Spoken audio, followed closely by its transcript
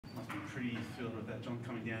pretty you feel about that, John,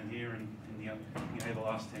 coming down here and the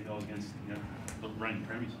last 10 goals against the reigning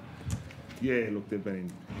premiers? Yeah, look, they've been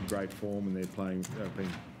in great form and they've been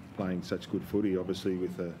playing such good footy, obviously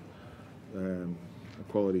with a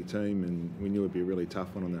quality team, and we knew it'd be a really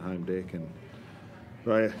tough one on the home deck. And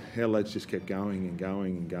our lads just kept going and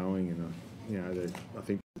going and going, and I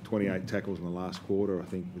think 28 tackles in the last quarter. I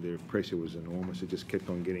think their pressure was enormous. It just kept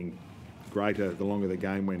on getting greater the longer the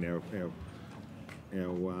game went.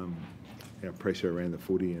 Our pressure around the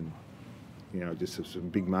footy, and just some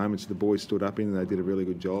big moments the boys stood up in, and they did a really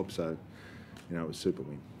good job. So it was super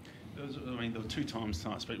win. There were 2 times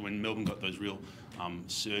tonight, especially when Melbourne got those real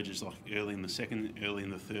surges, like early in the second, early in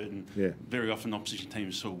the third, and very often opposition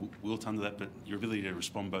teams sort of wilt under that. But your ability to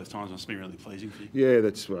respond both times must be really pleasing for you. Yeah,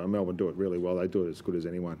 that's Melbourne do it really well. They do it as good as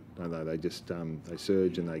anyone, don't they? They just they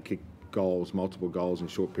surge and they kick goals, multiple goals in a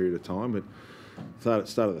short period of time. But at the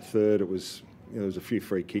start of the third, it was there was a few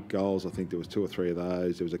free kick goals. I think there was 2 or 3 of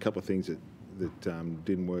those. There was a couple of things that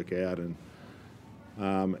didn't work out, and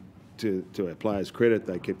to our players' credit,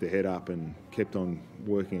 they kept their head up and kept on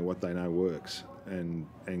working at what they know works, and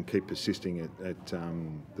keep persisting at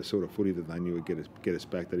the sort of footy that they knew would get us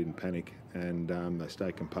back. They didn't panic, and they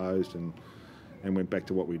stayed composed and went back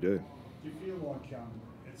to what we do. Do you feel like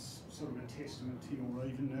it's sort of a testament to your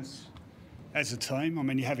evenness as a team? I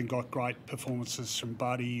mean, you haven't got great performances from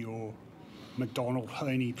Buddy or McDonald,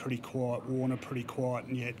 Heaney pretty quiet, Warner pretty quiet,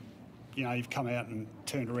 and yet you've come out and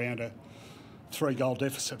turned around a 3-goal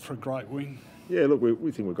deficit for a great win. Yeah, look,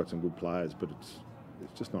 we think we've got some good players, but it's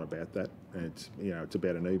just not about that. And it's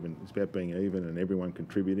about it's about being even and everyone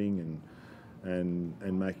contributing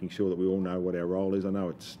and making sure that we all know what our role is. I know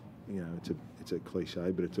it's a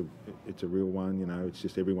cliche, but it's a real one. It's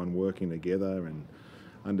just everyone working together and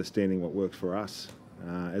understanding what works for us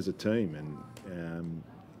as a team. And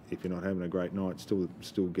if you're not having a great night,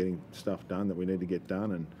 still getting stuff done that we need to get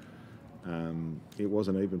done. And it was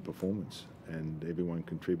an even performance, and everyone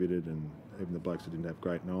contributed, and even the blokes that didn't have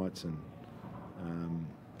great nights. And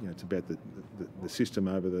it's about the system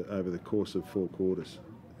over the course of 4 quarters,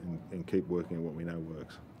 and keep working on what we know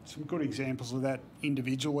works. Some good examples of that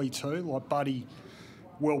individually too, like Buddy,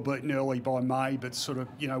 well beaten early by May, but sort of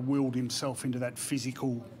willed himself into that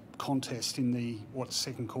physical contest in the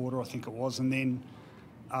second quarter, I think it was, and then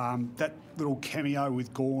that little cameo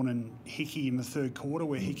with Gawn and Hickey in the third quarter,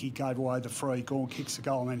 where Hickey gave away the free, Gawn kicks the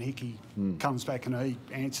goal, and then Hickey comes back and he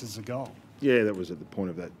answers the goal. Yeah, that was at the point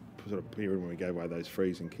of that sort of period when we gave away those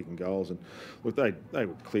frees and kicking goals. And look, they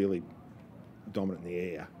were clearly dominant in the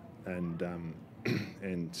air,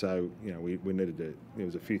 and so we needed to. There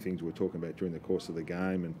was a few things we were talking about during the course of the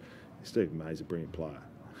game, and Stephen May's a brilliant player.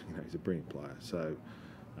 He's a brilliant player. So,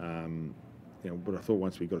 but I thought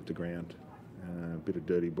once we got it to ground. A bit of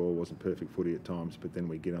dirty ball, wasn't perfect footy at times, but then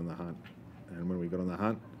we get on the hunt. And when we got on the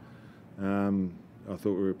hunt, I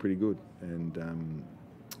thought we were pretty good. And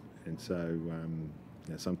so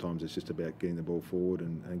sometimes it's just about getting the ball forward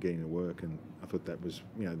and getting to work. And I thought that was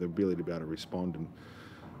the ability to be able to respond. And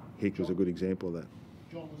Hick was a good example of that.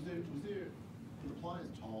 John, was the players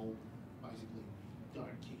told basically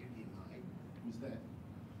don't kick it in, mate? Was that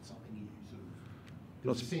something you sort of?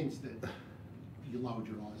 There was a sense that you lowered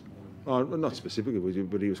your eyes more. Oh, not specifically,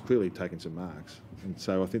 but he was clearly taking some marks, and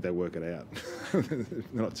so I think they work it out. They're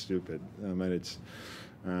not stupid. I mean, it's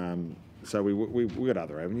so we got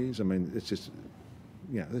other avenues. I mean, it's just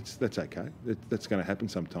that's okay. That's going to happen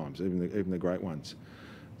sometimes, even the great ones.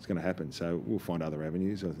 It's going to happen. So we'll find other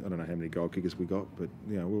avenues. I don't know how many goal kickers we got, but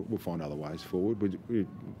we'll find other ways forward.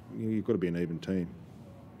 You've got to be an even team.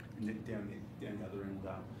 And down the other end.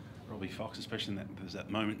 Robbie Fox, especially there's that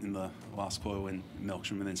moment in the last quarter when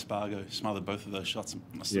Melksham and then Spargo smothered both of those shots. It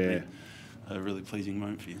must have been a really pleasing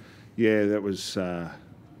moment for you. Yeah, that was. I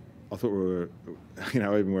thought we were,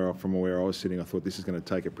 even from where I was sitting, I thought this is going to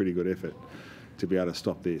take a pretty good effort to be able to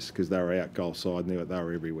stop this, because they were out goal side, and they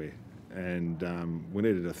were everywhere. And we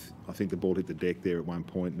needed I think the ball hit the deck there at one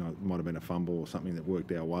point, and it might have been a fumble or something that worked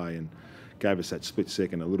our way and gave us that split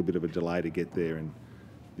second, a little bit of a delay to get there, and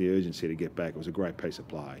the urgency to get back. It was a great piece of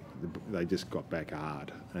play. They just got back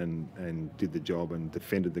hard and did the job and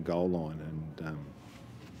defended the goal line. And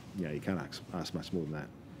you can't ask much more than that.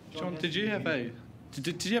 John, did you have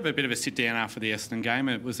a bit of a sit down after the Essendon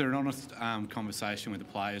game? Was there an honest conversation with the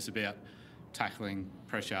players about tackling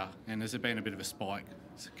pressure? And has there been a bit of a spike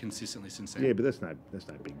consistently since then? Yeah, but that's no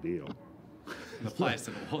big deal. The players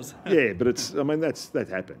that it was. Yeah, but that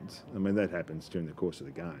happens. That happens during the course of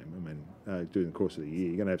the game. During the course of the year,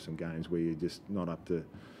 you're going to have some games where you're just not up to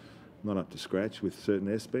scratch with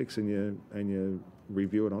certain aspects, and you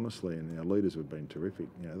review it honestly. And our leaders have been terrific.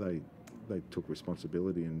 They took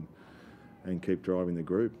responsibility and and keep driving the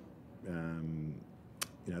group. You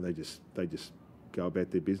know, they just go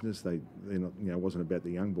about their business. They're not, you know, it wasn't about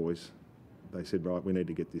the young boys. They said, right, we need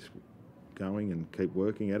to get this going and keep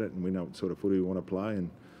working at it, and we know what sort of footy we want to play and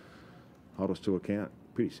hold us to account.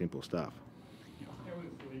 Pretty simple stuff. How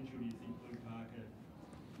influential do you think Luke Parker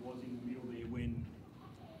was in the middle there when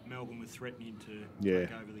Melbourne were threatening to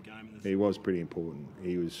take over the game? He was pretty important.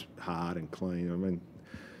 He was hard and clean. I mean,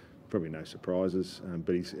 probably no surprises,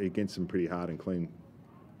 but he's against some pretty hard and clean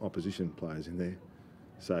opposition players in there.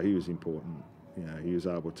 So he was important. You know, he was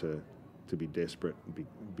able to be desperate and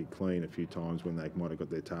be clean a few times when they might have got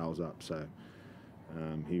their tails up. So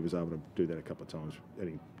he was able to do that a couple of times at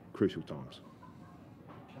crucial times.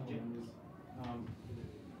 You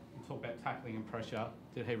talk about tackling and pressure.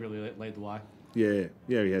 Did he really lead the way? Yeah,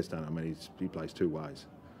 he has done. I mean, he plays two ways,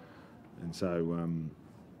 and so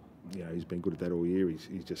you know, he's been good at that all year.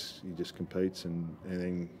 He just competes and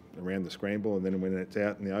then around the scramble, and then when it's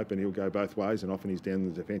out in the open, he'll go both ways, and often he's down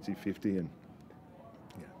the defensive 50, and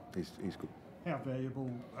yeah, he's good. How valuable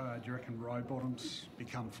do you reckon Rowbottom's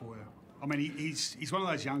become for you? I mean, he's one of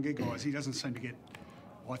those younger guys. He doesn't seem to get.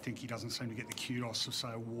 I think he doesn't seem to get the kudos of, say,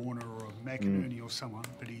 a Warner or a McInerney or someone,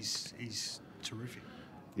 but he's terrific.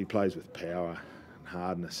 He plays with power and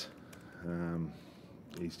hardness.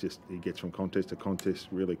 He gets from contest to contest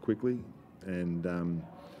really quickly, and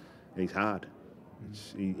he's hard.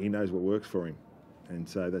 He knows what works for him, and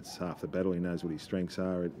so that's half the battle. He knows what his strengths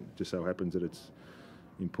are. It just so happens that it's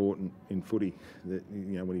important in footy that,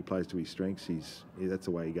 you know, when he plays to his strengths, that's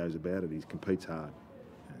the way he goes about it. He competes hard.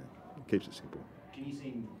 Keeps it simple. Can you see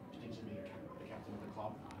him potentially being the captain of the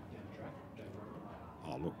club down the track, Jake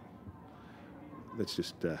Rowe? Oh, look, let's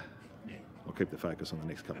just I'll keep the focus on the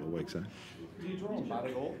next couple of weeks, eh? Do you draw on Bud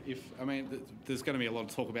at all? There's going to be a lot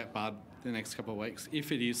of talk about Bud the next couple of weeks.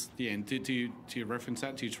 If it is the end, do you reference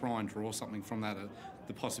that? Do you try and draw something from that,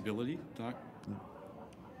 the possibility? No?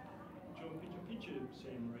 John, could you picture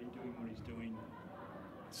Sam Reid doing what he's doing,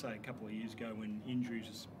 say, a couple of years ago when injuries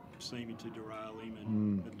was seeming to derail him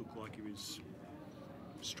and it looked like he was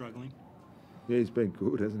struggling? Yeah, he's been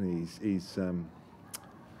good, hasn't he?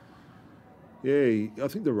 I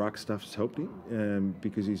think the ruck stuff's helped him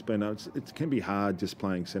because he's been. It can be hard just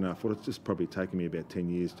playing centre foot. It's just probably taken me about 10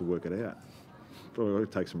 years to work it out. Probably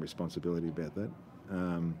got to take some responsibility about that.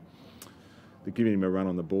 Giving him a run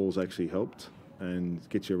on the ball's actually helped and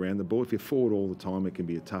gets you around the ball. If you're forward all the time, it can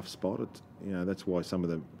be a tough spot. That's why some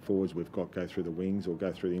of the forwards we've got go through the wings or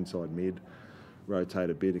go through the inside mid,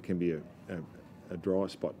 rotate a bit. It can be a dry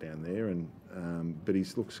spot down there, but he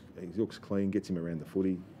looks clean, gets him around the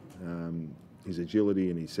footy. His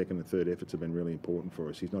agility and his second and third efforts have been really important for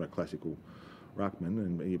us. He's not a classical ruckman,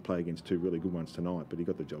 and he played against two really good ones tonight, but he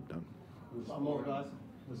got the job done. Was Laurie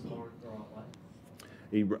the right way?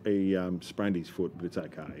 He sprained his foot, but it's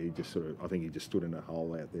okay. He just I think he just stood in a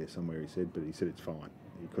hole out there somewhere, he said, but he said it's fine.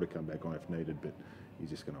 He could have come back on if needed, but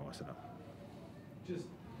he's just going to ice it up. Just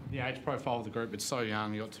the age profile of the group, it's so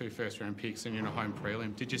young. You got 2 first-round picks and you're in a home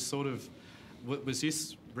prelim. Did you was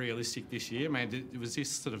this realistic this year? I mean, was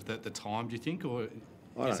this sort of the time, do you think, or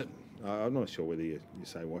is it? I'm not sure whether you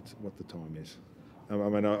say what the time is. I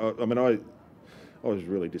was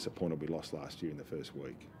really disappointed we lost last year in the first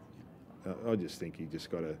week. I just think you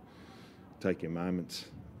just got to take your moments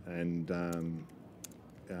and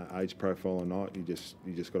age profile or not. You just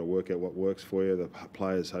got to work out what works for you. The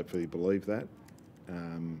players hopefully believe that.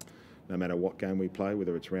 No matter what game we play,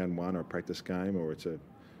 whether it's round one or a practice game or it's a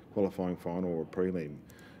qualifying final or a prelim,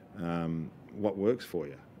 what works for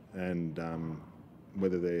you, and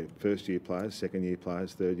whether they're first-year players, second-year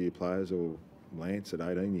players, third-year players, or Lance at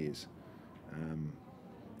 18 years,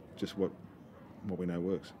 just what we know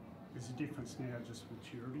works. There's a difference now, just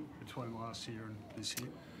maturity between last year and this year.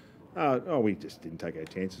 We just didn't take our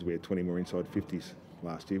chances. We had 20 more inside 50s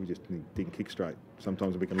last year. We just didn't kick straight.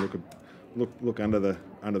 Sometimes we can look under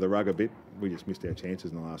the rug a bit. We just missed our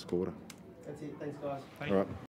chances in the last quarter. That's it. Thanks, guys. All right.